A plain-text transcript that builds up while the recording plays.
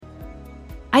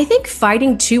I think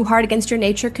fighting too hard against your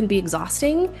nature can be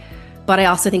exhausting, but I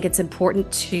also think it's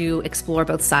important to explore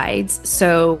both sides.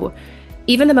 So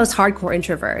even the most hardcore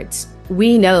introverts,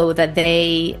 we know that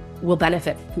they will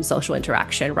benefit from social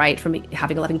interaction, right? From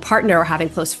having a loving partner or having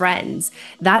close friends.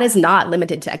 That is not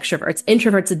limited to extroverts.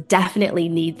 Introverts definitely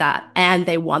need that and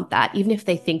they want that, even if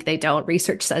they think they don't.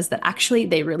 Research says that actually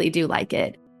they really do like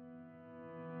it.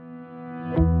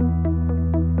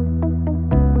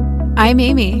 I'm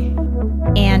Amy.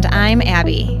 And I'm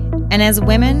Abby. And as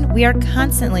women, we are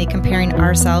constantly comparing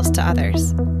ourselves to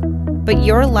others. But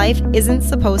your life isn't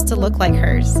supposed to look like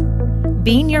hers.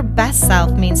 Being your best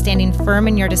self means standing firm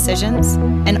in your decisions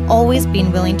and always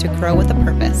being willing to grow with a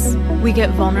purpose. We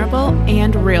get vulnerable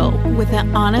and real with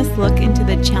an honest look into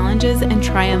the challenges and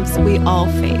triumphs we all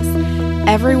face.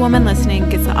 Every woman listening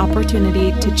gets the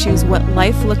opportunity to choose what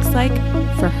life looks like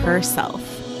for herself.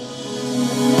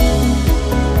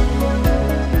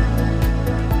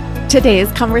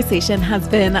 Today's conversation has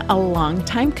been a long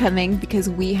time coming because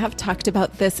we have talked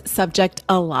about this subject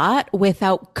a lot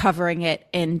without covering it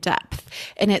in depth.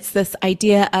 And it's this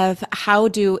idea of how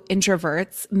do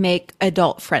introverts make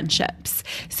adult friendships?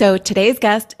 So today's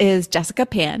guest is Jessica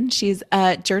Pan. She's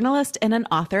a journalist and an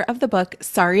author of the book,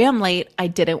 Sorry I'm Late, I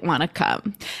Didn't Want to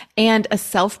Come, and a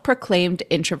self-proclaimed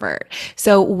introvert.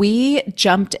 So we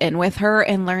jumped in with her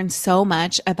and learned so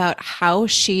much about how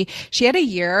she had a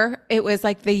year, it was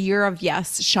like the year of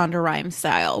yes, Shonda Rhimes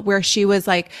style, where she was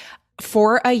like,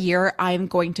 for a year, I'm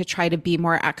going to try to be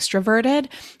more extroverted.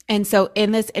 And so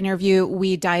in this interview,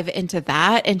 we dive into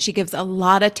that. And she gives a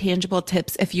lot of tangible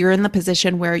tips if you're in the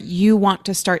position where you want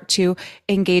to start to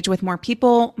engage with more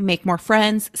people, make more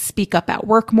friends, speak up at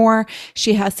work more.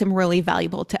 She has some really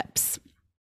valuable tips.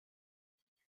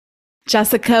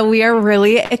 Jessica, we are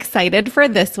really excited for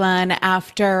this one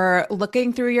after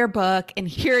looking through your book and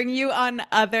hearing you on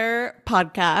other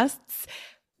podcasts.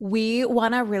 We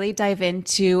want to really dive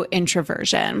into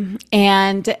introversion,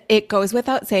 and it goes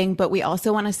without saying, but we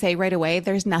also want to say right away,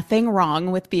 there's nothing wrong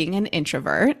with being an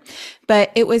introvert,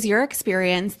 but it was your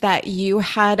experience that you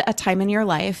had a time in your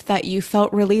life that you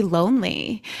felt really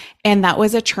lonely, and that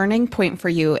was a turning point for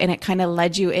you, and it kind of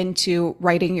led you into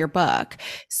writing your book.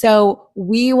 So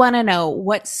we want to know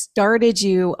what started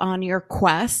you on your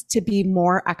quest to be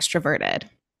more extroverted.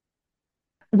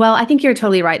 Well, I think you're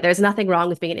totally right. There's nothing wrong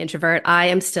with being an introvert. I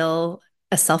am still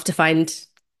a self-defined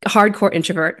hardcore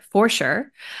introvert for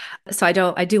sure. So I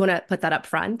do want to put that up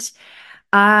front.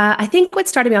 I think what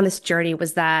started me on this journey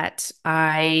was that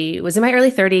I was in my early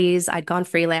 30s. I'd gone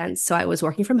freelance, so I was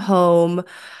working from home.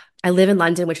 I live in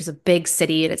London, which is a big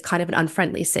city, and it's kind of an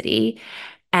unfriendly city.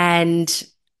 And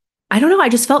I don't know, I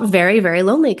just felt very, very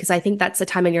lonely because I think that's a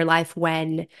time in your life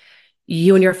when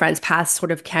you and your friends' paths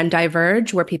sort of can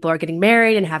diverge, where people are getting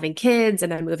married and having kids and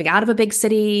then moving out of a big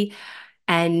city.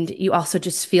 And you also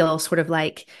just feel sort of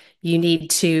like you need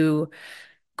to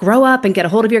grow up and get a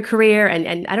hold of your career.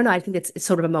 And I don't know, I think it's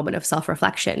sort of a moment of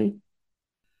self-reflection.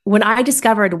 When I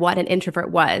discovered what an introvert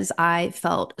was, I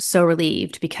felt so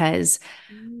relieved because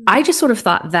I just sort of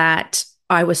thought that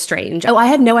I was strange. Oh, I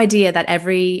had no idea that I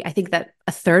think that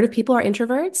a third of people are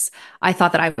introverts. I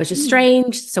thought that I was just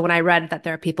strange. So when I read that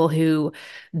there are people who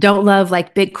don't love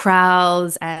like big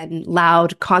crowds and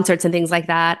loud concerts and things like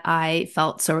that, I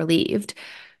felt so relieved.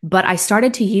 But I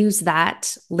started to use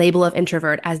that label of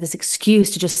introvert as this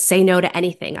excuse to just say no to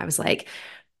anything. I was like,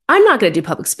 I'm not going to do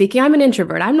public speaking. I'm an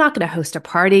introvert. I'm not going to host a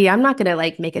party. I'm not going to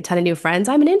like make a ton of new friends.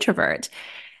 I'm an introvert.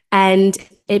 And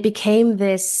it became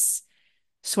this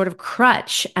sort of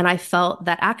crutch. And I felt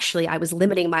that actually I was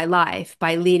limiting my life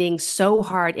by leaning so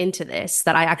hard into this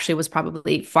that I actually was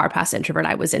probably far past introvert.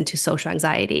 I was into social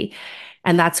anxiety.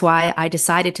 And that's why I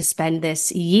decided to spend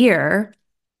this year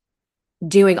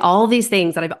doing all these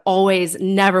things that I've always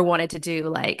never wanted to do,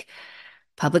 like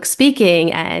public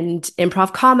speaking and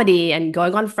improv comedy and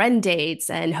going on friend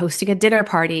dates and hosting a dinner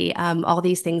party, all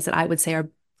these things that I would say are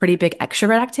pretty big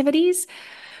extrovert activities,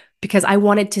 because I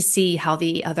wanted to see how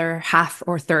the other half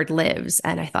or third lives.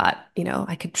 And I thought,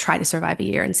 I could try to survive a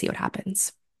year and see what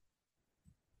happens.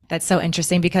 That's so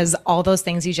interesting because all those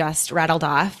things you just rattled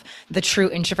off, the true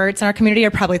introverts in our community are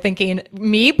probably thinking,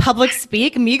 me public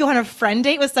speak, me go on a friend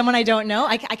date with someone I don't know.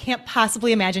 I can't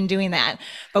possibly imagine doing that.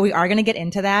 But we are going to get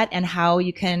into that and how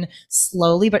you can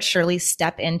slowly but surely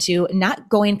step into not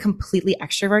going completely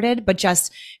extroverted, but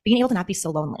just being able to not be so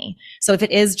lonely. So if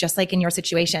it is just like in your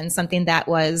situation, something that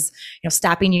was,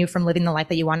 stopping you from living the life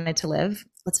that you wanted to live,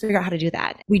 let's figure out how to do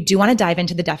that. We do want to dive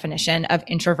into the definition of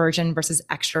introversion versus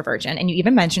extroversion. And you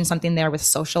even mentioned something there with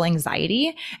social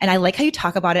anxiety. And I like how you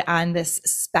talk about it on this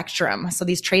spectrum. So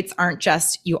these traits aren't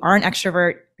just you are an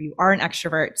extrovert, you are an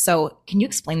extrovert. So can you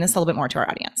explain this a little bit more to our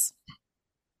audience?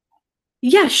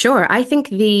 Yeah, sure. I think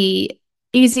the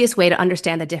easiest way to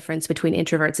understand the difference between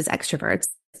introverts and extroverts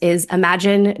is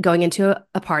imagine going into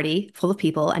a party full of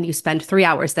people and you spend 3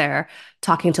 hours there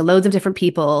talking to loads of different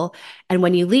people. And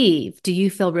when you leave, do you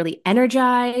feel really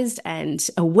energized and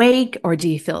awake, or do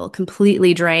you feel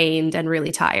completely drained and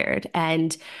really tired?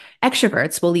 And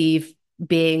extroverts will leave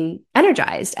being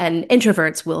energized, and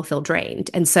introverts will feel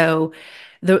drained. And so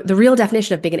the real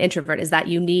definition of being an introvert is that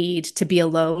you need to be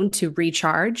alone to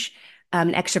recharge.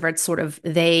 Extroverts sort of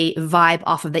they vibe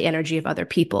off of the energy of other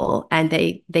people, and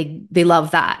they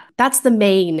love that. That's the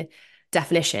main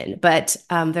definition. But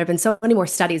there have been so many more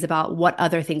studies about what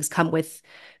other things come with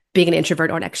being an introvert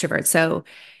or an extrovert. So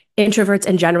introverts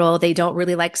in general, they don't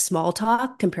really like small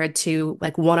talk compared to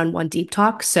like one-on-one deep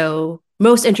talk. So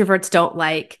most introverts don't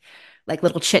like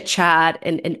little chit chat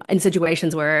and in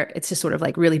situations where it's just sort of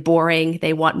like really boring.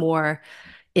 They want more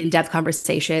in-depth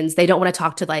conversations. They don't want to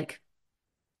talk to like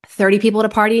 30 people at a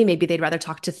party. Maybe they'd rather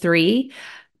talk to three.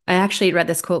 I actually read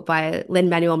this quote by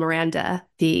Lin-Manuel Miranda,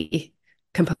 the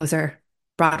composer,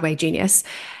 Broadway genius.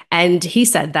 And he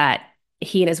said that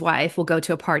he and his wife will go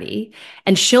to a party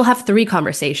and she'll have three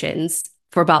conversations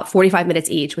for about 45 minutes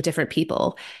each with different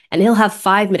people. And he'll have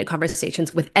 5 minute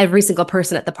conversations with every single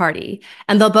person at the party.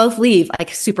 And they'll both leave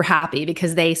like super happy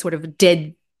because they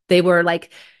were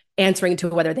like answering to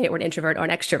whether they were an introvert or an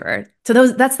extrovert. So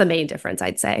that's the main difference,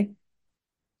 I'd say.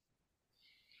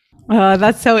 Oh,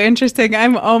 that's so interesting.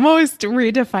 I'm almost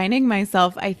redefining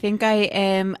myself. I think I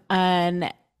am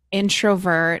an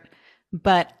introvert,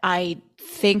 but I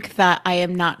think that I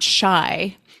am not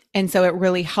shy. And so it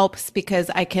really helps because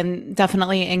I can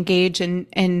definitely engage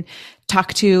and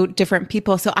talk to different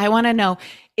people. So I want to know,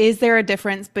 is there a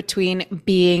difference between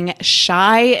being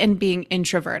shy and being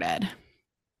introverted?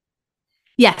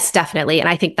 Yes, definitely. And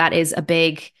I think that is a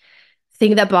big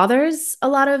thing that bothers a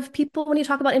lot of people when you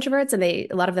talk about introverts. And a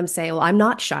lot of them say, well, I'm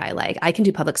not shy. Like I can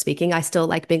do public speaking. I still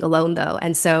like being alone though.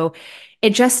 And so it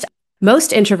just,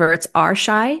 most introverts are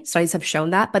shy. Studies have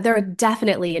shown that, but there are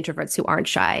definitely introverts who aren't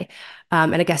shy.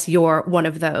 And I guess you're one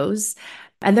of those.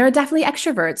 And there are definitely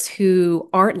extroverts who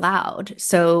aren't loud.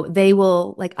 So they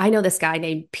will, like, I know this guy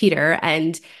named Peter,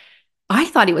 and I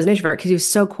thought he was an introvert because he was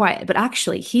so quiet, but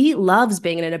actually, he loves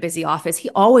being in a busy office. He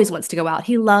always wants to go out.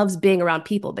 He loves being around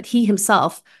people, but he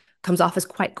himself comes off as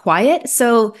quite quiet.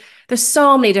 So there's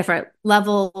so many different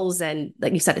levels, and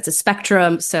like you said, it's a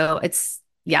spectrum. So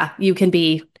yeah, you can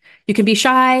be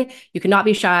shy, you cannot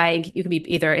be shy, you can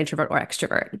be either introvert or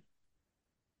extrovert.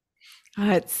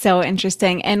 It's so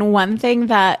interesting. And one thing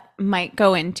that might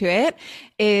go into it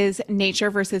is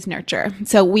nature versus nurture.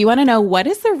 So we want to know, what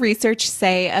does the research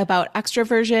say about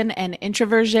extroversion and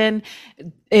introversion?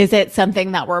 Is it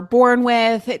something that we're born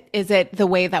with? Is it the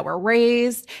way that we're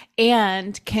raised?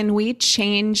 And can we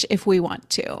change if we want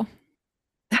to?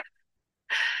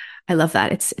 I love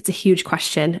that. It's a huge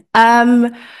question.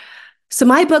 So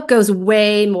my book goes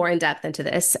way more in depth into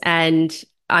this, and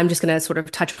I'm just going to sort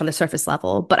of touch on the surface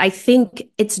level. But I think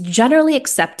it's generally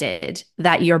accepted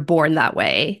that you're born that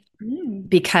way Mm.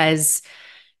 because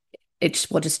it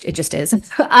just is.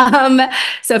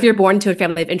 So if you're born to a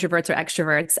family of introverts or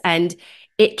extroverts, and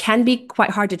it can be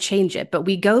quite hard to change it, but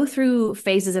we go through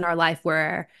phases in our life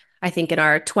where I think in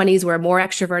our 20s we're more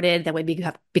extroverted,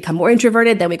 then become more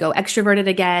introverted, then we go extroverted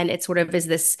again. It sort of is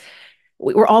this,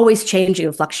 we're always changing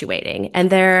and fluctuating.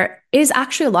 And there is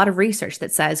actually a lot of research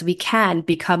that says we can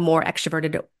become more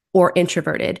extroverted or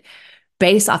introverted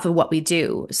based off of what we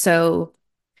do. So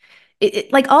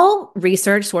like all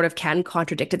research sort of can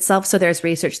contradict itself. So there's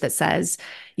research that says,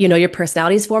 your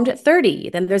personality is formed at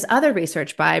 30. Then there's other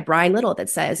research by Brian Little that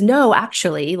says, no,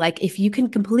 actually, like if you can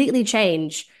completely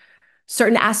change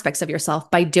certain aspects of yourself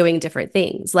by doing different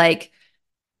things, like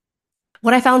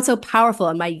what I found so powerful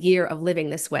in my year of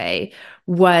living this way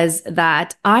was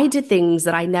that I did things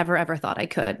that I never ever thought I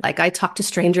could. Like I talked to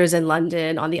strangers in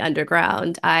London on the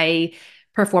underground. I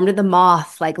performed at the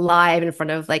Moth, like live in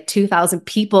front of like 2,000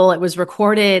 people. It was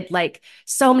recorded, like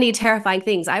so many terrifying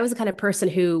things. I was the kind of person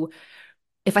who,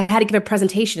 if I had to give a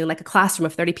presentation in like a classroom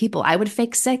of 30 people, I would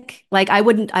fake sick. Like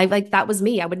that was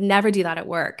me. I would never do that at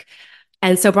work.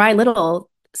 And so Brian Little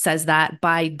says that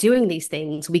by doing these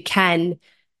things, we can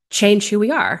change who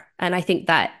we are. And I think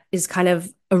that is kind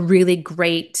of a really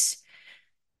great,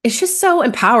 it's just so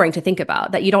empowering to think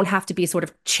about that you don't have to be sort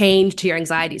of chained to your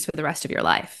anxieties for the rest of your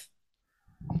life.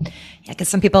 Yeah, because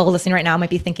some people listening right now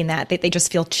might be thinking that they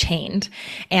just feel chained.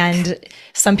 And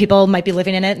some people might be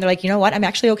living in it and they're like, you know what? I'm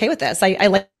actually okay with this. I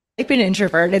like Like being an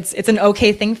introvert, it's an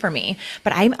okay thing for me.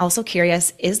 But I'm also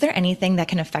curious, is there anything that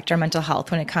can affect our mental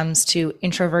health when it comes to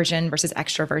introversion versus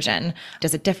extroversion?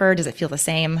 Does it differ? Does it feel the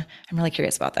same? I'm really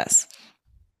curious about this.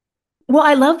 Well,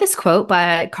 I love this quote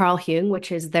by Carl Jung,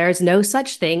 which is there's no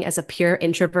such thing as a pure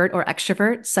introvert or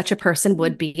extrovert. Such a person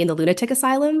would be in the lunatic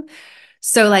asylum.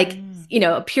 So like,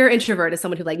 Mm. a pure introvert is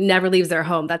someone who like never leaves their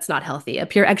home. That's not healthy. A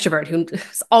pure extrovert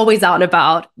who's always out and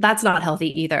about, that's not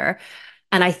healthy either.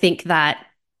 And I think that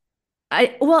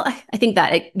I think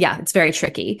that yeah, it's very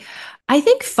tricky. I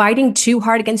think fighting too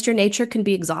hard against your nature can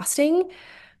be exhausting,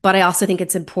 but I also think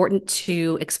it's important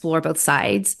to explore both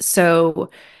sides. So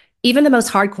even the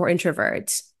most hardcore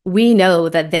introverts, we know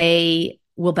that they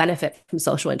will benefit from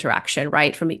social interaction,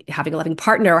 right? From having a loving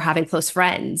partner or having close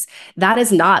friends. That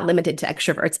is not limited to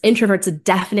extroverts. Introverts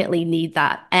definitely need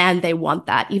that and they want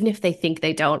that, even if they think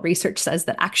they don't. Research says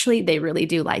that actually they really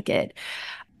do like it.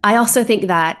 I also think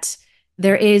that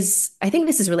I think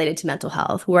this is related to mental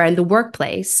health, where in the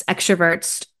workplace,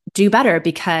 extroverts do better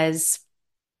because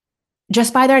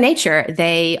just by their nature,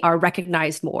 they are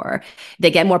recognized more. They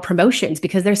get more promotions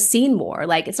because they're seen more.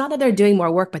 Like it's not that they're doing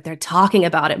more work, but they're talking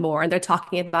about it more and they're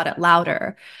talking about it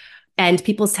louder. And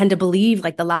people tend to believe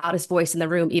like the loudest voice in the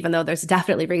room, even though there's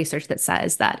definitely research that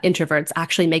says that introverts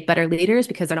actually make better leaders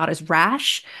because they're not as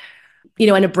rash. In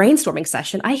a brainstorming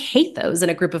session, I hate those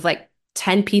in a group of like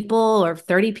 10 people or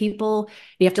 30 people.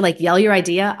 You have to like yell your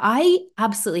idea. I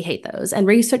absolutely hate those. And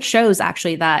research shows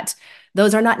actually that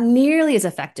those are not nearly as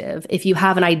effective if you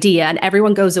have an idea and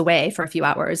everyone goes away for a few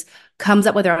hours, comes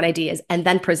up with their own ideas, and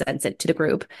then presents it to the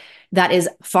group. That is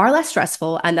far less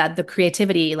stressful and that the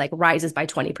creativity like rises by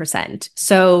 20%.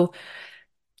 So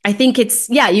I think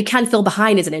yeah, you can feel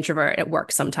behind as an introvert at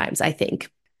work sometimes, I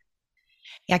think.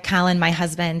 Yeah, Colin, my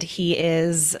husband, he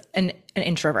is an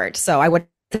introvert. So I would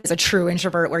is a true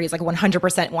introvert where he's like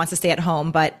 100% wants to stay at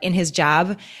home, but in his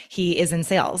job, he is in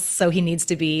sales. So he needs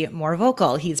to be more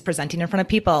vocal. He's presenting in front of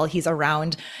people. He's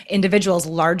around individuals,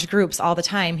 large groups all the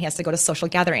time. He has to go to social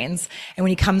gatherings. And when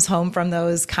he comes home from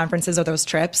those conferences or those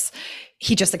trips,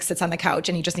 he just like sits on the couch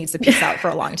and he just needs to peace out for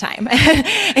a long time.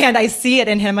 And I see it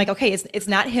in him like, okay, it's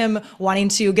not him wanting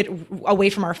to get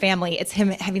away from our family. It's him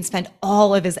having spent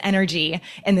all of his energy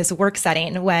in this work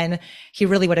setting when he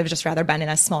really would have just rather been in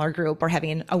a smaller group or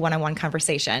having a one-on-one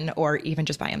conversation or even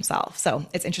just by himself. So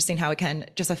it's interesting how it can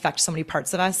just affect so many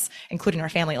parts of us, including our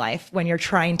family life, when you're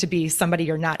trying to be somebody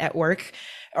you're not at work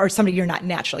or somebody you're not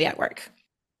naturally at work.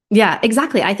 Yeah,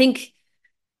 exactly. I think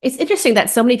it's interesting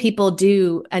that so many people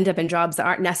do end up in jobs that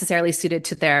aren't necessarily suited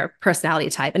to their personality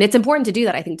type. And it's important to do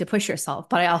that, I think, to push yourself.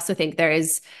 But I also think there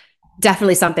is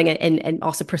definitely something in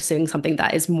also pursuing something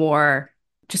that is more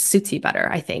just suits you better,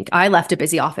 I think. I left a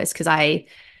busy office because I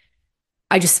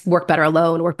just work better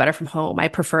alone, work better from home. I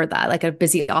prefer that. Like a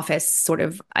busy office, sort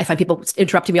of, I find people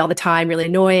interrupting me all the time, really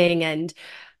annoying. And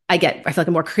I feel like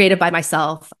I'm more creative by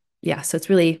myself. Yeah. So it's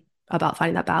really about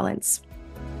finding that balance.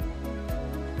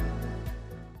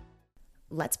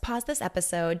 Let's pause this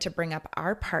episode to bring up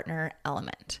our partner,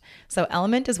 Element. So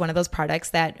Element is one of those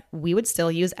products that we would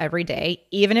still use every day,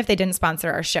 even if they didn't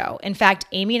sponsor our show. In fact,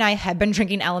 Amy and I have been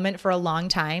drinking Element for a long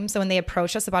time. So when they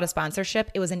approached us about a sponsorship,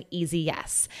 it was an easy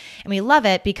yes. And we love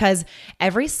it because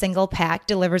every single pack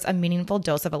delivers a meaningful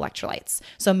dose of electrolytes.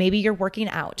 So maybe you're working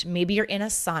out, maybe you're in a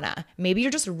sauna, maybe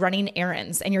you're just running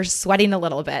errands and you're sweating a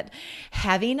little bit.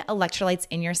 Having electrolytes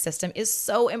in your system is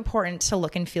so important to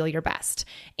look and feel your best.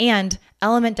 And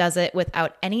Element does it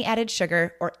without any added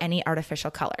sugar or any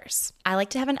artificial colors. I like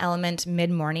to have an Element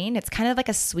mid-morning. It's kind of like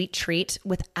a sweet treat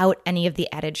without any of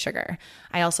the added sugar.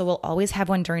 I also will always have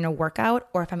one during a workout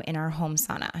or if I'm in our home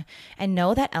sauna. And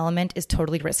know that Element is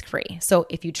totally risk-free. So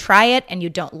if you try it and you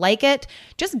don't like it,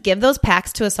 just give those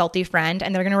packs to a salty friend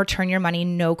and they're going to return your money,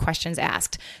 no questions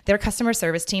asked. Their customer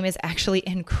service team is actually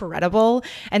incredible.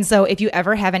 And so if you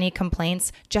ever have any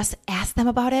complaints, just ask them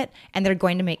about it and they're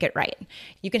going to make it right.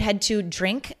 You can head to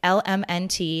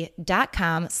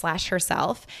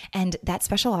drinklmnt.com/herself. And that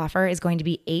special offer is going to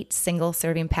be 8 single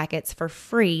serving packets for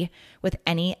free with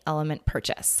any Element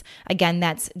purchase. Again,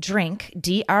 that's drink,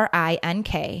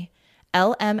 DRINK,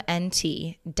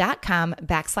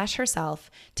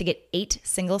 lmnt.com/herself to get 8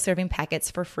 single serving packets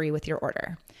for free with your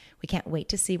order. We can't wait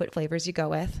to see what flavors you go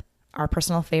with. Our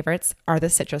personal favorites are the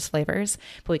citrus flavors,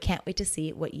 but we can't wait to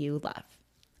see what you love.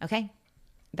 Okay,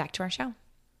 back to our show.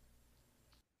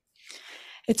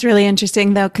 It's really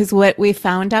interesting though, because what we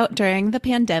found out during the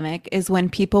pandemic is when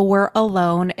people were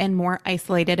alone and more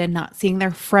isolated and not seeing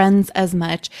their friends as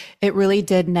much, it really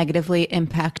did negatively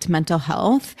impact mental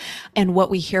health. And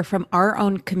what we hear from our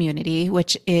own community,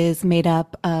 which is made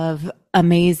up of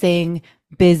amazing,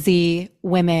 busy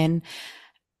women,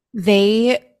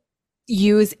 they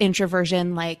use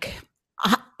introversion like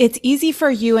it's easy for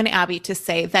you and Abby to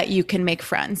say that you can make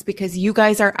friends because you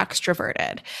guys are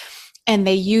extroverted. And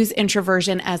they use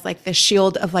introversion as like the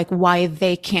shield of like why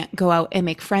they can't go out and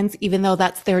make friends, even though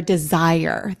that's their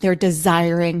desire. They're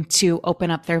desiring to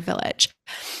open up their village.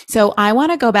 So I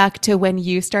want to go back to when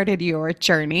you started your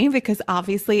journey, because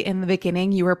obviously in the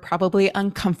beginning, you were probably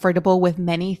uncomfortable with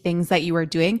many things that you were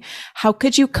doing. How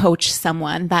could you coach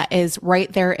someone that is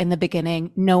right there in the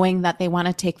beginning, knowing that they want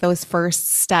to take those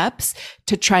first steps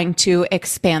to trying to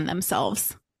expand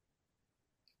themselves?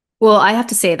 Well, I have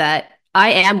to say that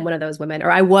I am one of those women,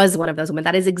 or I was one of those women.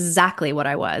 That is exactly what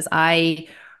I was. I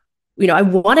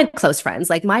wanted close friends.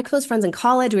 Like my close friends in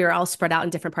college, we were all spread out in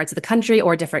different parts of the country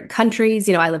or different countries.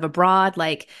 I live abroad.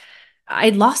 Like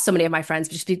I lost so many of my friends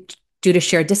due to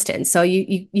sheer distance. So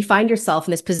you find yourself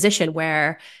in this position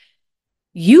where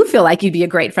you feel like you'd be a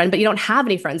great friend, but you don't have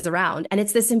any friends around. And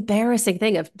it's this embarrassing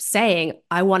thing of saying,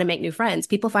 I want to make new friends.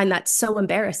 People find that so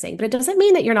embarrassing, but it doesn't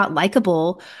mean that you're not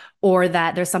likable or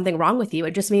that there's something wrong with you.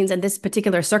 It just means in this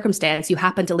particular circumstance, you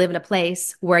happen to live in a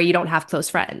place where you don't have close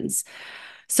friends.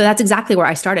 So that's exactly where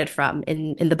I started from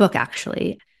in the book,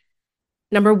 actually.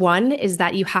 Number one is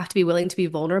that you have to be willing to be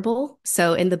vulnerable.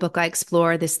 So in the book, I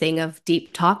explore this thing of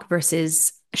deep talk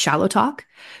versus shallow talk.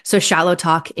 So shallow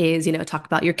talk is, talk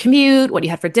about your commute, what you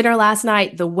had for dinner last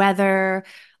night, the weather,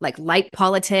 like light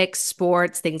politics,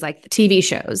 sports, things like the TV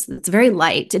shows. It's very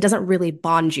light. It doesn't really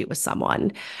bond you with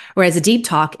someone. Whereas a deep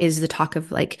talk is the talk of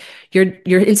like your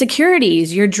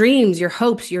insecurities, your dreams, your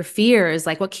hopes, your fears,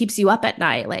 like what keeps you up at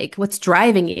night, like what's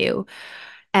driving you.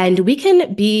 And we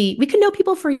can know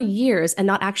people for years and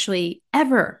not actually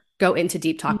ever go into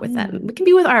deep talk with them. We can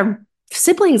be with our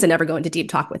siblings and never go into deep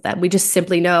talk with them. We just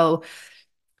simply know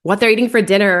what they're eating for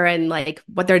dinner and like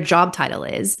what their job title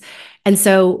is. And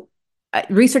so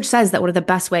research says that one of the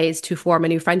best ways to form a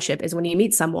new friendship is when you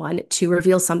meet someone to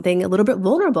reveal something a little bit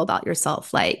vulnerable about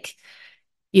yourself. Like,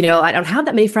 I don't have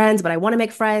that many friends, but I want to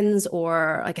make friends,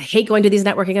 or like I hate going to these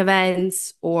networking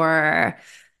events, or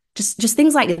just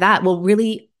things like that will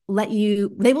really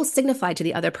they will signify to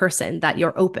the other person that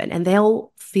you're open and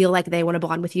they'll feel like they want to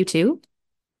bond with you too.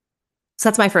 So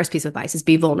that's my first piece of advice is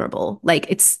be vulnerable. Like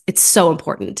it's so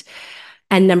important.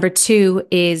 And number two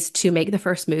is to make the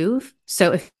first move.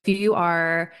 So if you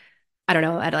are, I don't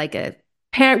know, at like a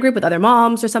parent group with other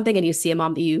moms or something, and you see a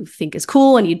mom that you think is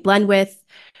cool and you'd blend with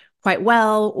quite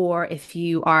well, or if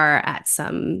you are at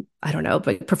some, I don't know,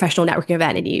 but professional networking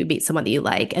event and you meet someone that you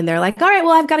like and they're like, all right,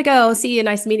 well, I've got to go. See you.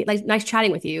 Nice meeting, like nice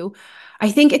chatting with you.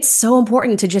 I think it's so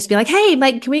important to just be like, hey,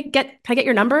 like, can I get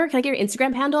your number? Can I get your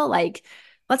Instagram handle? Like,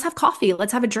 let's have coffee.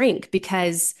 Let's have a drink,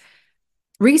 because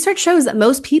research shows that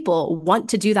most people want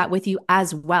to do that with you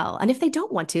as well. And if they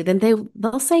don't want to, then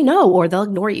they'll say no, or they'll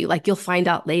ignore you. Like you'll find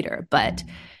out later. But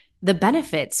the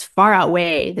benefits far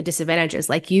outweigh the disadvantages.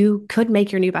 Like you could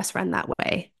make your new best friend that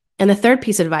way. And the third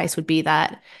piece of advice would be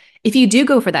that if you do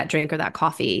go for that drink or that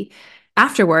coffee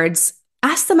afterwards,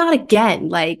 ask them out again.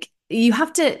 Like you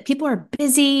have to, people are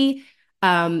busy.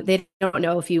 They don't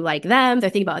know if you like them. They're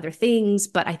thinking about other things,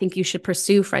 but I think you should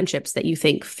pursue friendships that you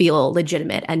think feel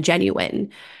legitimate and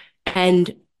genuine.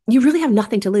 And you really have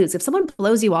nothing to lose. If someone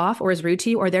blows you off or is rude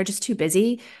to you or they're just too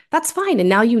busy, that's fine. And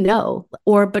now you know.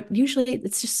 But usually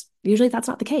that's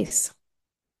not the case.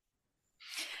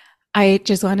 I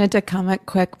just wanted to comment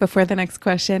quick before the next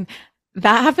question.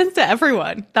 That happens to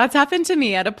everyone. That's happened to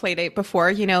me at a play date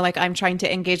before. Like I'm trying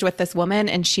to engage with this woman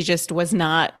and she just was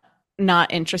not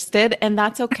interested, and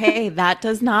that's okay. That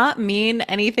does not mean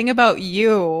anything about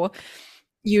you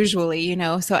usually.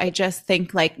 So I just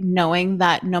think like knowing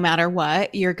that no matter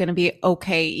what, you're going to be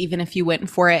okay even if you went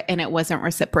for it and it wasn't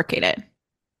reciprocated.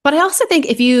 But I also think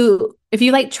if you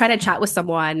like try to chat with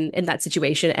someone in that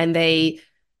situation and they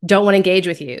don't want to engage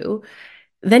with you,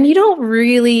 then they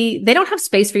don't have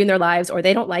space for you in their lives, or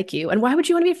they don't like you. And why would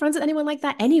you want to be friends with anyone like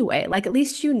that anyway? Like at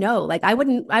least like I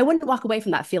wouldn't walk away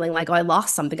from that feeling like, oh, I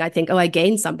lost something. I think, oh, I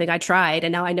gained something. I tried.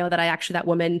 And now I know that that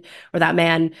woman or that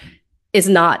man is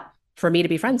not for me to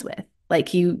be friends with.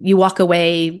 Like you walk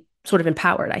away sort of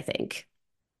empowered, I think.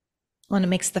 Well, and it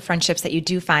makes the friendships that you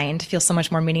do find feel so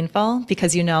much more meaningful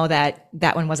because you know that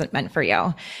that one wasn't meant for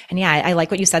you. And yeah, I like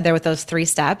what you said there with those 3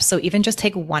 steps. So even just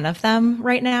take one of them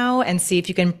right now and see if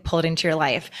you can pull it into your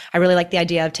life. I really like the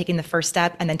idea of taking the first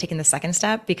step and then taking the second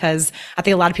step, because I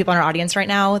think a lot of people in our audience right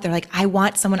now, they're like, I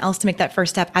want someone else to make that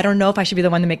first step. I don't know if I should be the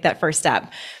one to make that first step.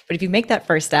 But if you make that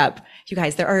first step, you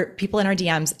guys, there are people in our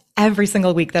DMs every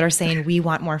single week that are saying, we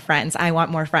want more friends. I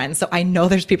want more friends. So I know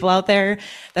there's people out there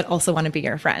that also want to be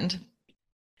your friend.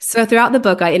 So throughout the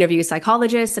book, I interview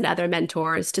psychologists and other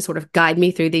mentors to sort of guide me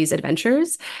through these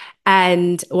adventures.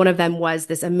 And one of them was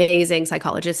this amazing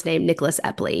psychologist named Nicholas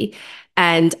Epley.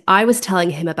 And I was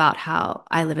telling him about how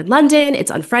I live in London,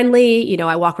 it's unfriendly. You know,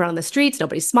 I walk around the streets,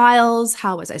 nobody smiles.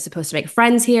 How was I supposed to make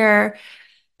friends here?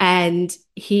 And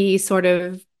he sort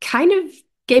of kind of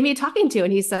gave me a talking to,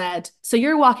 and he said, "So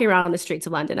you're walking around the streets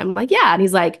of London?" I'm like, "Yeah." And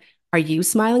he's like, "Are you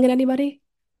smiling at anybody?"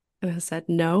 And I said,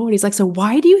 "No." And he's like, "So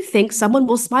why do you think someone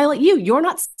will smile at you? You're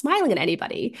not smiling at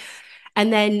anybody."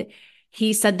 And then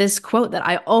he said this quote that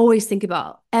I always think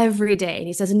about every day. And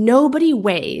he says, "Nobody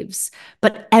waves,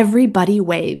 but everybody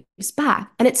waves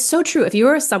back." And it's so true. If you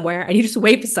are somewhere and you just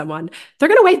wave to someone, they're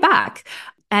going to wave back.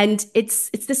 And it's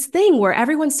this thing where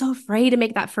everyone's so afraid to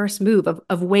make that first move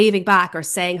of waving back or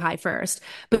saying hi first.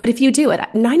 But if you do it,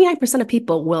 99% of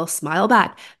people will smile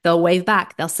back. They'll wave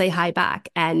back. They'll say hi back.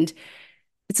 And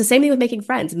it's the same thing with making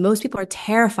friends. Most people are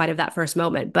terrified of that first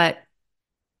moment, but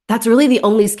that's really the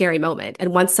only scary moment.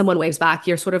 And once someone waves back,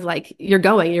 you're sort of like,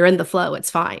 you're in the flow.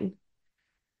 It's fine.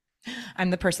 I'm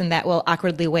the person that will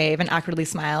awkwardly wave and awkwardly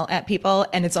smile at people,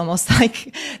 and it's almost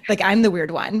like I'm the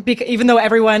weird one, because even though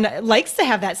everyone likes to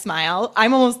have that smile,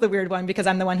 I'm almost the weird one because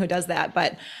I'm the one who does that.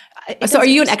 But so are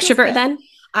you an extrovert then?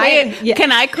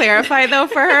 Can I clarify though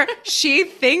for her? She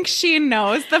thinks she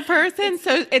knows the person.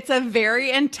 So it's a very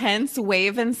intense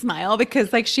wave and smile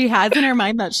because like she has in her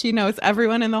mind that she knows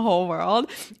everyone in the whole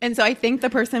world. And so I think the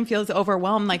person feels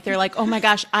overwhelmed. Like they're like, oh my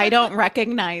gosh, I don't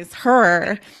recognize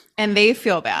her. And they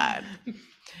feel bad.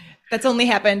 That's only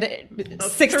happened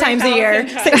 6 times a year,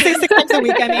 six times a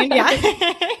week. I mean, yeah.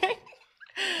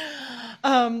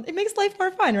 It makes life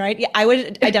more fun, right? Yeah, I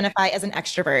would identify as an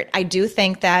extrovert. I do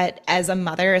think that as a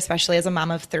mother, especially as a mom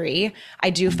of three,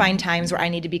 I do find times where I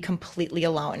need to be completely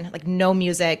alone, like no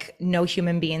music, no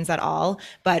human beings at all.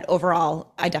 But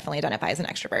overall, I definitely identify as an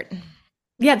extrovert.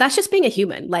 Yeah, that's just being a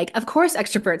human. Like, of course,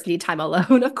 extroverts need time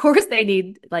alone. Of course, they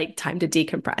need like time to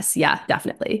decompress. Yeah,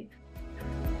 definitely.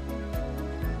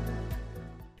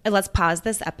 And let's pause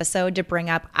this episode to bring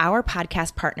up our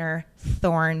podcast partner,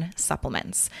 Thorne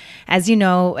Supplements. As you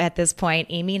know, at this point,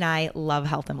 Amy and I love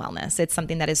health and wellness. It's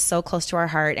something that is so close to our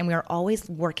heart, and we are always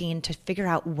working to figure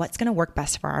out what's going to work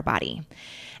best for our body.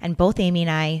 And both Amy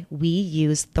and I, we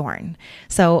use Thorne.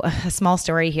 So a small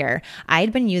story here. I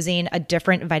had been using a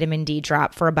different vitamin D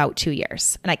drop for about 2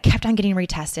 years, and I kept on getting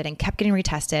retested and kept getting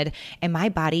retested, and my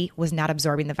body was not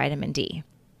absorbing the vitamin D.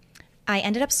 I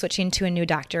ended up switching to a new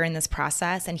doctor in this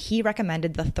process, and he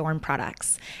recommended the Thorne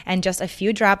products. And just a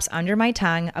few drops under my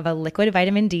tongue of a liquid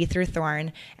vitamin D through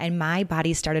Thorne, and my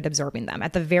body started absorbing them.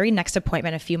 At the very next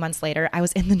appointment, a few months later, I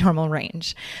was in the normal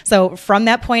range. So from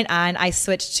that point on, I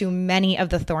switched to many of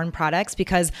the Thorne products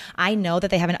because I know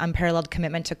that they have an unparalleled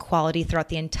commitment to quality throughout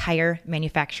the entire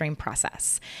manufacturing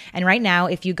process. And right now,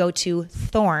 if you go to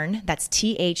Thorne, that's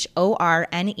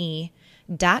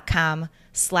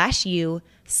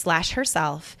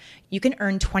THORNE.com/you/herself, you can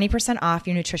earn 20% off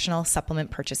your nutritional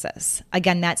supplement purchases.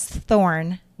 Again, that's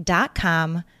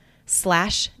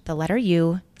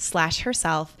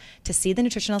thorne.com/U/herself to see the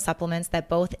nutritional supplements that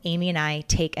both Amy and I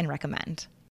take and recommend.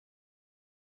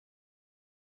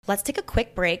 Let's take a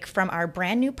quick break from our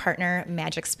brand new partner,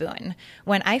 Magic Spoon.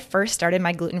 When I first started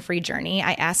my gluten-free journey,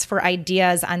 I asked for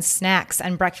ideas on snacks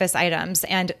and breakfast items,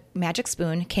 and Magic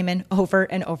Spoon came in over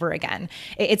and over again.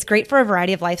 It's great for a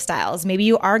variety of lifestyles. Maybe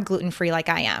you are gluten-free like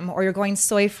I am, or you're going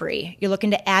soy-free. You're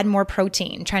looking to add more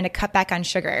protein, trying to cut back on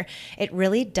sugar. It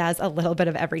really does a little bit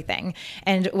of everything.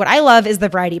 And what I love is the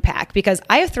variety pack because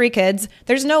I have 3 kids.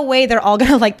 There's no way they're all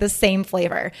going to like the same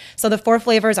flavor. So the 4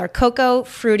 flavors are cocoa,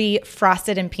 fruity,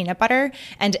 frosted, and peanut butter.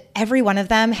 And every one of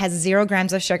them has 0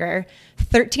 grams of sugar,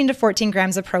 13 to 14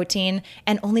 grams of protein,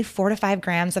 and only 4 to 5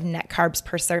 grams of net carbs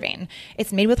per serving.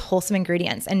 It's made with wholesome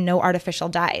ingredients and no artificial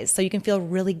dyes, so you can feel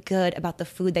really good about the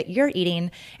food that you're eating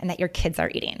and that your kids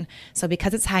are eating. So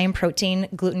because it's high in protein,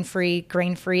 gluten-free,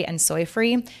 grain-free, and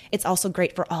soy-free, it's also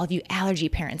great for all of you allergy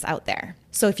parents out there.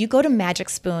 So if you go to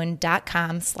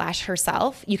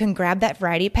magicspoon.com/herself, you can grab that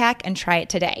variety pack and try it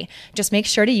today. Just make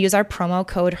sure to use our promo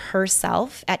code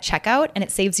HERSELF at checkout, and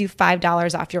it saves you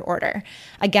 $5 off your order.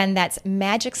 Again, that's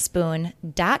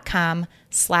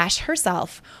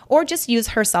magicspoon.com/herself, or just use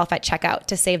herself at checkout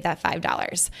to save that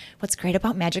 $5. What's great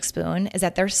about Magic Spoon is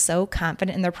that they're so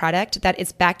confident in their product that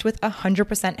it's backed with a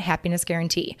 100% happiness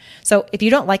guarantee. So if you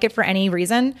don't like it for any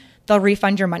reason, they'll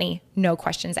refund your money, no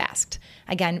questions asked.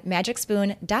 Again,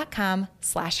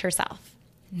 magicspoon.com/herself.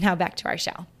 Now back to our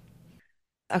show.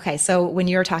 Okay, so when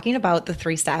you were talking about the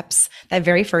three steps, that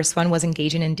very first one was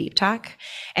engaging in deep talk.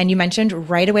 And you mentioned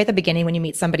right away at the beginning when you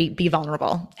meet somebody, be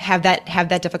vulnerable. Have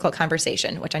that difficult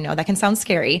conversation, which I know that can sound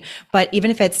scary, but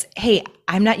even if it's, hey,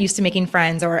 I'm not used to making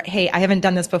friends, or hey, I haven't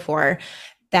done this before,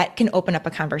 that can open up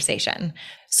a conversation.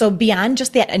 So beyond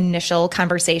just that initial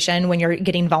conversation when you're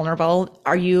getting vulnerable,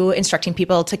 are you instructing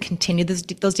people to continue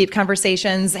those deep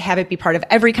conversations, have it be part of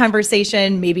every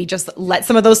conversation, maybe just let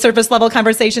some of those surface level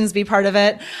conversations be part of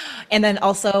it? And then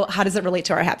also, how does it relate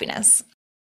to our happiness?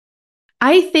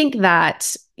 I think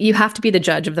that you have to be the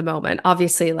judge of the moment.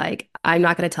 Obviously, like I'm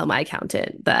not going to tell my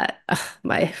accountant that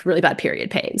my really bad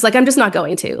period pains. Like I'm just not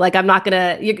going to. Like I'm not going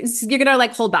to. You're going to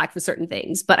like hold back for certain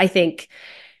things. But I think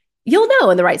you'll know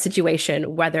in the right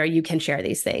situation whether you can share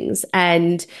these things.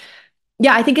 And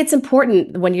yeah, I think it's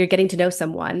important when you're getting to know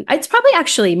someone. It's probably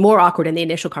actually more awkward in the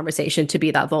initial conversation to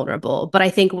be that vulnerable. But I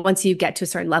think once you get to a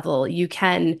certain level, you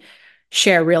can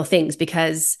share real things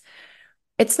because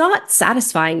it's not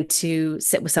satisfying to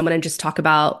sit with someone and just talk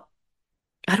about,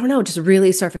 I don't know, just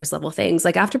really surface level things.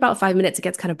 Like after about 5 minutes, it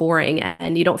gets kind of boring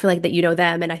and you don't feel like that you know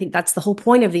them. And I think that's the whole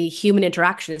point of the human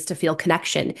interaction is to feel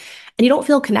connection. And you don't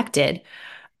feel connected.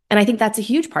 And I think that's a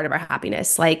huge part of our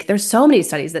happiness. Like there's so many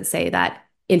studies that say that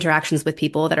interactions with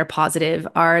people that are positive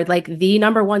are like the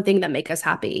number one thing that make us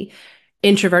happy,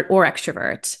 introvert or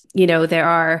extrovert. There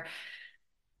are,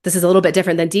 this is a little bit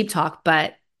different than deep talk,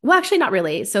 but well, actually not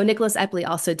really. So Nicholas Epley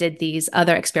also did these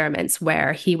other experiments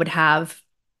where he would have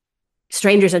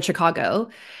strangers in Chicago,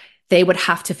 they would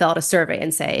have to fill out a survey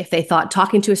and say if they thought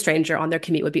talking to a stranger on their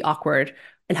commute would be awkward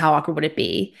and how awkward would it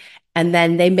be. And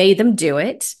then they made them do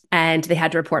it and they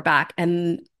had to report back.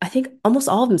 And I think almost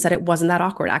all of them said it wasn't that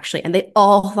awkward, actually. And they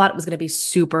all thought it was going to be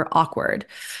super awkward.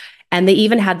 And they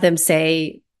even had them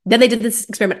say, then they did this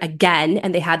experiment again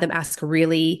and they had them ask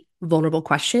really vulnerable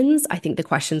questions. I think the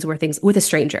questions were things with a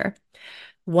stranger.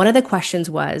 One of the questions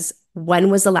was, when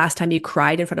was the last time you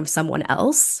cried in front of someone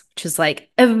else? Which is like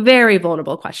a very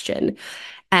vulnerable question.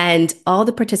 And all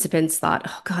the participants thought,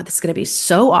 oh God, this is going to be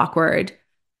so awkward.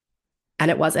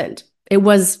 And it wasn't. It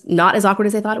was not as awkward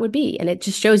as they thought it would be. And it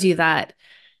just shows you that,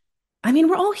 I mean,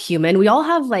 we're all human. We all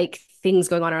have like things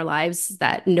going on in our lives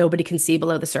that nobody can see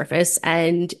below the surface.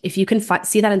 And if you can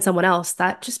see that in someone else,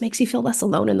 that just makes you feel less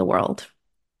alone in the world.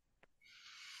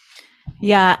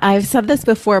 Yeah, I've said this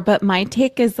before, but my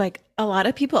take is like a lot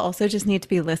of people also just need to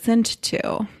be listened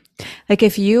to. Like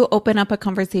if you open up a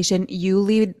conversation, you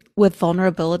lead with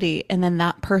vulnerability and then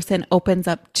that person opens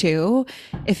up too.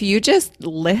 If you just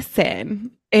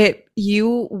listen,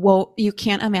 you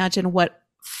can't imagine what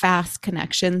fast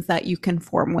connections that you can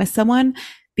form with someone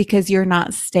because you're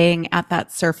not staying at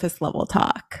that surface level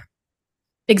talk.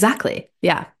 Exactly.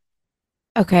 Yeah.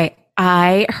 Okay.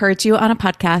 I heard you on a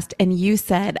podcast and you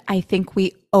said, I think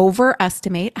we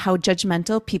overestimate how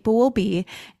judgmental people will be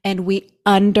and we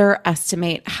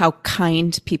underestimate how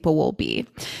kind people will be.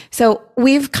 So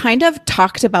we've kind of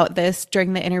talked about this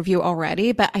during the interview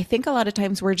already, but I think a lot of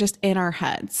times we're just in our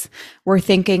heads. We're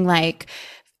thinking like,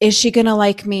 is she going to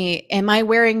like me? Am I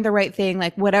wearing the right thing?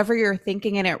 Like whatever you're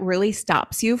thinking, and it really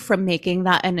stops you from making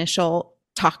that initial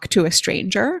talk to a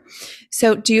stranger.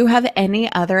 So do you have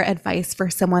any other advice for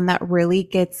someone that really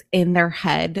gets in their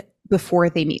head before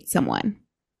they meet someone?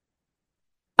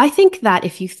 I think that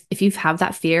if you have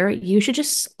that fear, you should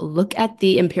just look at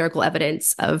the empirical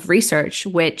evidence of research,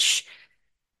 which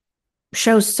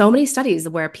shows so many studies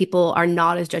where people are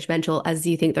not as judgmental as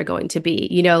you think they're going to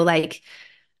be. Like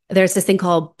there's this thing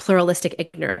called pluralistic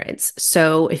ignorance.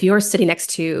 So if you're sitting next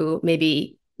to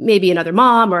maybe another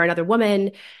mom or another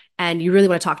woman and you really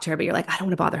want to talk to her, but you're like, I don't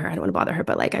want to bother her. I don't want to bother her.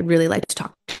 But like, I'd really like to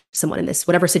talk to someone in this,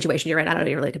 whatever situation you're in. I don't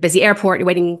know, you're like a busy airport, you're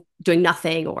waiting, doing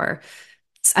nothing, or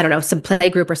I don't know, some play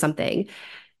group or something.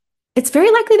 It's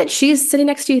very likely that she's sitting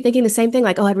next to you thinking the same thing,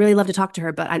 like, oh, I'd really love to talk to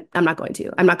her, but I'm not going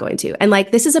to. I'm not going to. And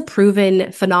like, this is a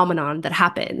proven phenomenon that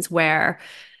happens where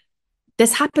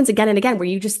this happens again and again where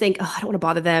you just think, oh, I don't want to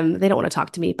bother them. They don't want to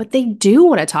talk to me, but they do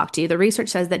want to talk to you. The research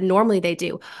says that normally they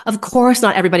do. Of course,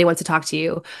 not everybody wants to talk to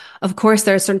you. Of course,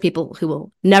 there are certain people who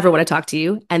will never want to talk to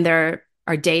you. And there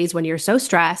are days when you're so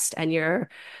stressed and you're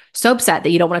so upset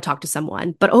that you don't want to talk to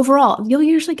someone. But overall, you'll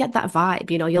usually get that vibe,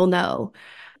 you'll know.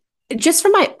 Just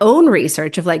from my own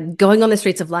research of like going on the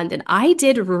streets of London, I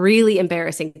did really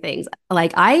embarrassing things.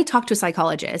 Like I talked to a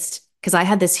psychologist because I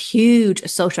had this huge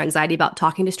social anxiety about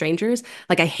talking to strangers.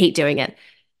 Like I hate doing it.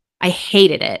 I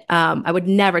hated it. I would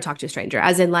never talk to a stranger,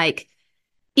 as in like,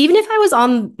 even if I was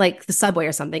on like the subway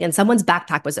or something and someone's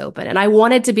backpack was open and I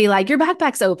wanted to be like, your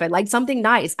backpack's open, like something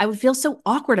nice, I would feel so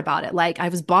awkward about it. Like I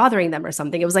was bothering them or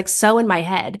something. It was like so in my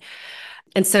head.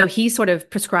 And so he sort of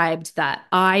prescribed that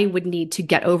I would need to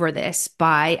get over this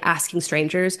by asking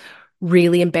strangers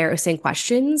really embarrassing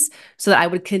questions so that I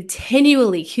would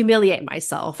continually humiliate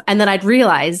myself. And then I'd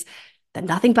realize that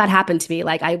nothing bad happened to me.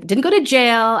 Like I didn't go to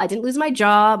jail, I didn't lose my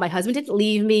job, my husband didn't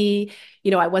leave me,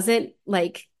 I wasn't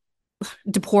like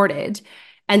deported.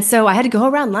 And so I had to go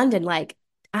around London, like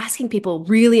asking people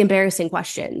really embarrassing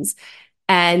questions.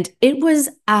 And it was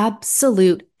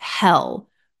absolute hell.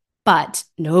 But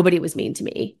nobody was mean to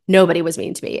me. Nobody was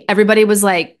mean to me. Everybody was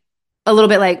like a little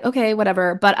bit like, okay,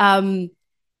 whatever. But and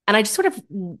I just sort of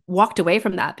walked away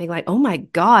from that being like, oh my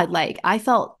God, like I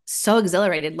felt so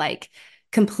exhilarated, like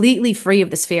completely free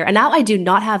of this fear. And now I do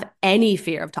not have any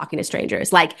fear of talking to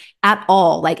strangers, like at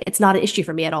all. Like it's not an issue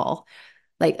for me at all.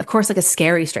 Like, of course, like a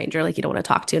scary stranger, like you don't want to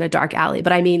talk to in a dark alley.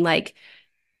 But I mean, like,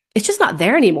 it's just not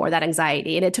there anymore, that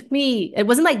anxiety. And it took me, it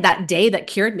wasn't like that day that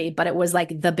cured me, but it was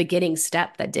like the beginning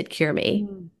step that did cure me.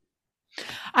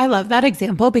 I love that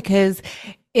example because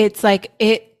it's like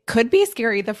it could be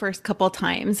scary the first couple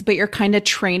times, but you're kind of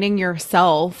training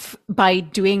yourself by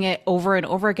doing it over and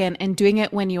over again and doing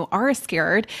it when you are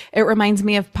scared. It reminds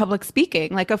me of public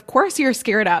speaking. Like, of course, you're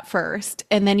scared at first,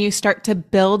 and then you start to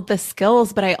build the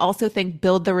skills, but I also think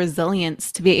build the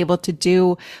resilience to be able to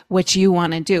do what you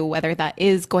want to do, whether that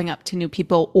is going up to new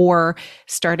people or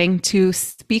starting to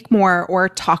speak more or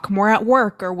talk more at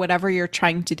work or whatever you're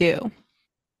trying to do.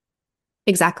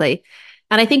 Exactly.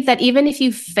 And I think that even if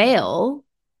you fail,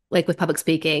 like with public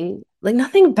speaking, like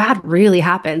nothing bad really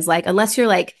happens. Like, unless you're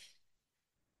like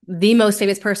the most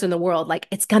famous person in the world, like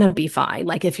it's gonna be fine.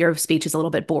 Like, if your speech is a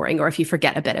little bit boring or if you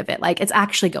forget a bit of it, like it's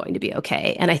actually going to be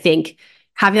okay. And I think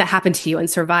having that happen to you and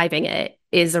surviving it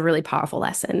is a really powerful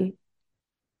lesson.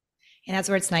 And that's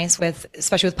where it's nice with,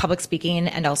 especially with public speaking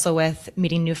and also with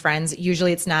meeting new friends.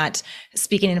 Usually it's not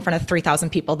speaking in front of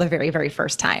 3,000 people the very, very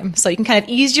first time. So you can kind of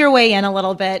ease your way in a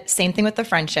little bit. Same thing with the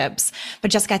friendships. But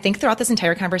Jessica, I think throughout this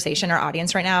entire conversation, our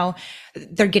audience right now,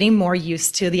 they're getting more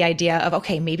used to the idea of,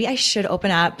 okay, maybe I should open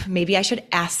up. Maybe I should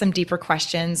ask some deeper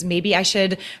questions. Maybe I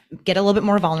should get a little bit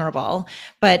more vulnerable.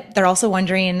 But they're also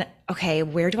wondering, okay,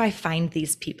 where do I find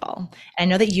these people? And I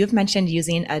know that you've mentioned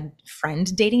using a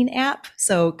friend dating app.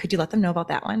 So could you let them know about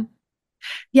that one?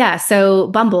 Yeah. So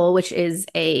Bumble, which is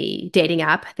a dating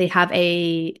app, they have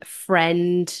a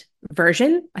friend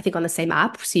version, I think, on the same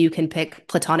app. So you can pick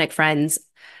platonic friends.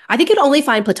 I think you'd only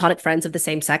find platonic friends of the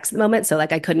same sex at the moment. So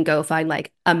like I couldn't go find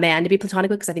like a man to be platonic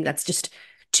with because I think that's just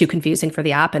too confusing for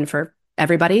the app and for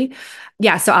everybody.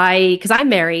 Yeah. Because I'm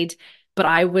married, but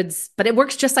it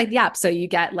works just like the app. So you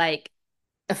get like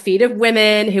a feed of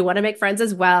women who want to make friends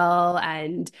as well,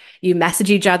 and you message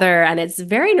each other, and it's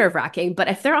very nerve-wracking. But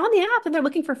if they're on the app and they're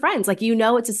looking for friends, like,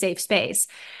 it's a safe space.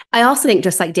 I also think,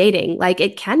 just like dating, like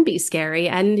it can be scary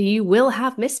and you will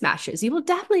have mismatches. You will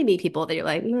definitely meet people that you're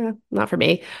like, not for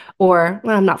me, or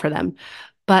well, not for them.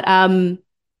 But I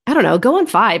don't know, go on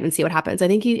Five and see what happens. I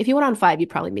think if you went on Five, you'd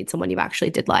probably meet someone you actually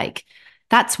did like.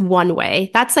 That's one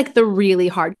way. That's like the really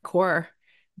hardcore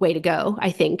way to go,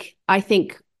 I think. I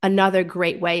think another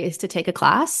great way is to take a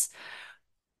class.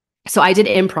 So I did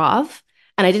improv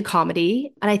and I did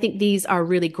comedy. And I think these are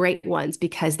really great ones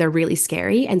because they're really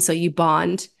scary. And so you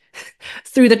bond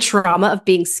through the trauma of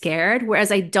being scared.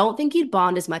 Whereas I don't think you'd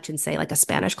bond as much in, say, like a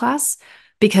Spanish class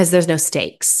because there's no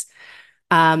stakes.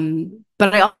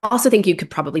 But I also think you could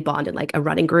probably bond in like a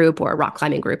running group or a rock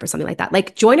climbing group or something like that.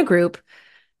 Like join a group.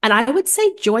 And I would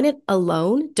say join it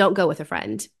alone. Don't go with a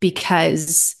friend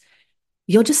because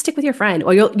you'll just stick with your friend,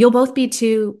 or you'll both be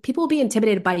too, people will be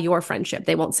intimidated by your friendship.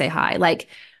 They won't say hi. Like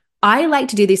I like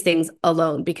to do these things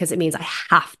alone because it means I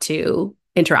have to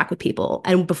interact with people.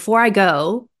 And before I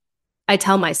go, I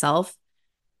tell myself,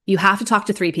 you have to talk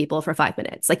to 3 people for 5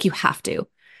 minutes. Like you have to.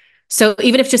 So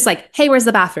even if it's just like, hey, where's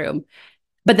the bathroom?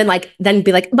 But then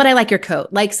be like, but I like your coat,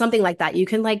 like something like that. You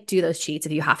can like do those cheats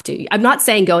if you have to. I'm not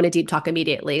saying go into deep talk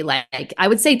immediately. Like I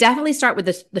would say definitely start with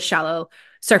the shallow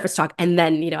surface talk. And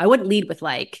then, I wouldn't lead with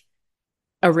like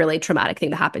a really traumatic thing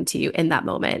that happened to you in that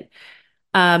moment.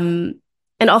 Um,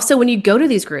 and also when you go to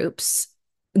these groups,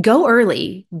 go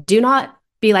early. Do not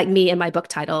be like me in my book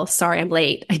title. Sorry, I'm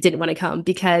late. I didn't want to come,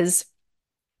 because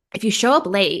if you show up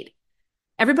late,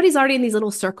 everybody's already in these little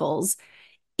circles.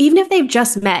 Even if they've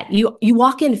just met, you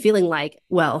walk in feeling like,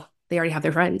 well, they already have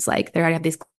their friends, like they already have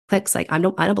these cliques, like I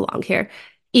don't belong here.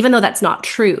 Even though that's not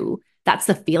true, that's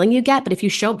the feeling you get. But if you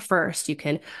show up first, you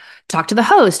can talk to the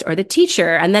host or the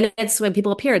teacher. And then it's when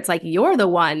people appear, it's like you're the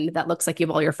one that looks like you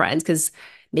have all your friends, because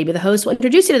maybe the host will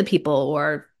introduce you to the people,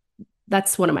 or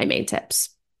that's one of my main tips.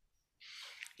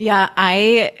 Yeah,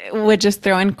 I would just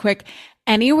throw in quick.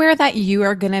 Anywhere that you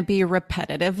are going to be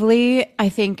repetitively, I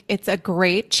think it's a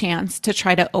great chance to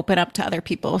try to open up to other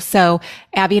people. So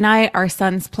Abby and I, our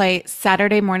sons play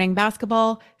Saturday morning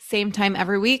basketball, same time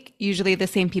every week, usually the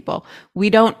same people. We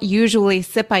don't usually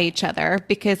sit by each other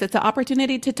because it's an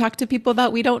opportunity to talk to people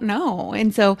that we don't know.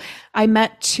 And so I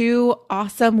met two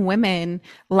awesome women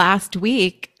last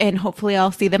week, and hopefully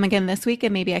I'll see them again this week,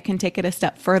 and maybe I can take it a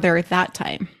step further that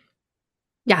time.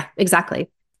 Yeah, exactly.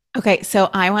 Okay, so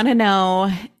I want to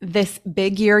know this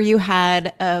big year you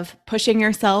had of pushing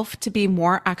yourself to be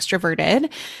more extroverted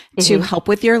to Mhm. help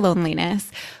with your loneliness.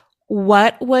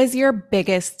 What was your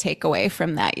biggest takeaway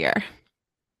from that year?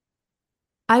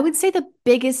 I would say the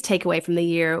biggest takeaway from the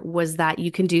year was that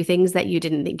you can do things that you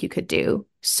didn't think you could do.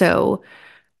 So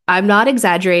I'm not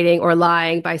exaggerating or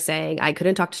lying by saying I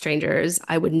couldn't talk to strangers.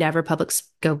 I would never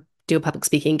go do a public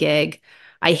speaking gig.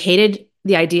 I hated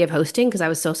the idea of hosting because I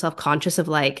was so self-conscious of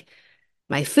like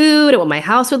my food and what my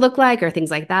house would look like or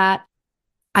things like that.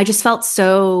 I just felt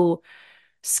so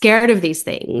scared of these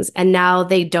things. And now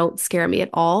they don't scare me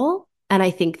at all. And I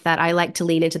think that I like to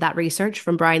lean into that research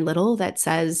from Brian Little that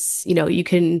says, you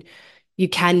can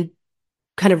kind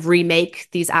of remake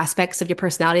these aspects of your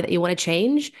personality that you want to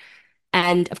change.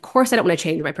 And of course, I don't want to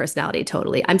change my personality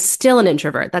totally. I'm still an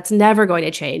introvert. That's never going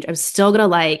to change. I'm still going to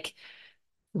like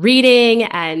reading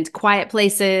and quiet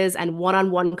places and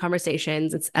one-on-one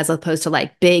conversations as opposed to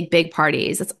like big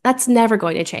parties. That's never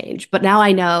going to change. But now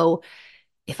I know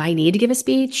if I need to give a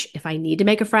speech, if I need to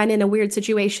make a friend in a weird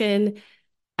situation,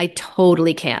 I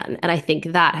totally can. And I think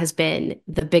that has been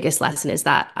the biggest lesson is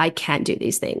that I can do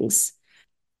these things.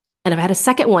 And if I had a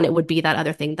second one, it would be that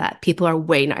other thing that people are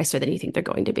way nicer than you think they're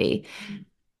going to be.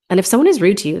 And if someone is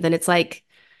rude to you, then it's like,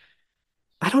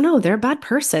 I don't know, they're a bad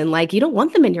person. Like you don't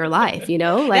want them in your life, you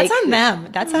know? That's Like on them.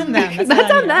 That's on them. That's not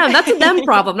that's on on them. That's a them you.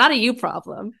 problem, not a you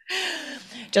problem.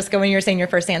 Jessica, when you were saying your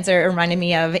first answer, it reminded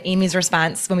me of Amy's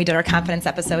response when we did our confidence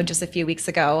episode just a few weeks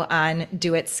ago on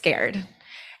do it scared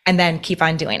and then keep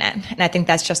on doing it. And I think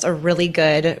that's just a really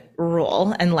good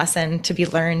rule and lesson to be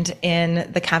learned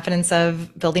in the confidence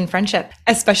of building friendship,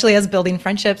 especially as building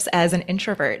friendships as an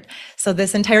introvert. So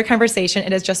this entire conversation,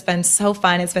 it has just been so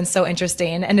fun. It's been so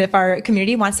interesting. And if our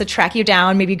community wants to track you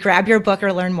down, maybe grab your book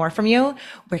or learn more from you,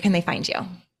 where can they find you?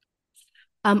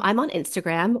 I'm on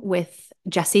Instagram with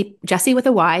Jesse with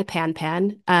a Y,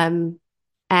 Pan. And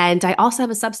I also have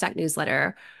a Substack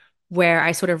newsletter where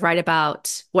I sort of write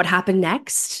about what happened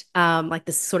next, like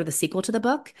this sort of the sequel to the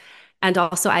book. And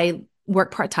also I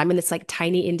work part-time in this like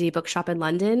tiny indie bookshop in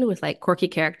London with like quirky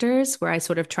characters where I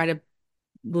sort of try to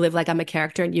live like I'm a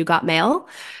character and you got mail.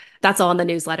 That's all in the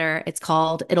newsletter. It's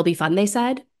called It'll Be Fun, They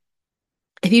Said.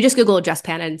 If you just Google Jess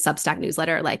Pan and Substack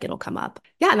newsletter, like it'll come up.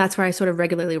 Yeah, and that's where I sort of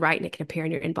regularly write and it can appear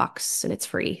in your inbox and it's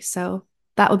free. So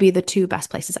that would be the two best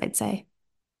places I'd say.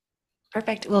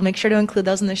 Perfect. We'll make sure to include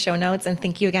those in the show notes. And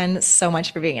thank you again so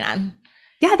much for being on.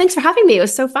 Yeah, thanks for having me. It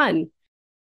was so fun.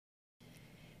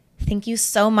 Thank you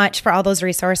so much for all those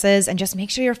resources and just make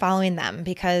sure you're following them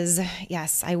because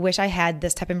yes, I wish I had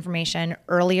this type of information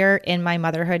earlier in my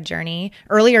motherhood journey,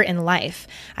 earlier in life.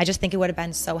 I just think it would have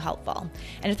been so helpful.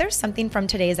 And if there's something from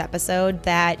today's episode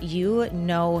that you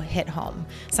know hit home,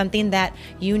 something that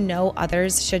you know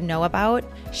others should know about,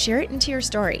 share it into your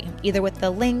story, either with the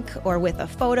link or with a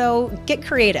photo. Get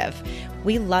creative.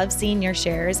 We love seeing your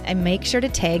shares and make sure to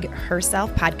tag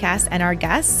Herself Podcast and our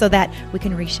guests so that we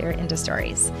can reshare it into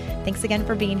stories. Thanks again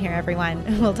for being here, everyone.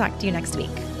 We'll talk to you next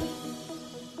week.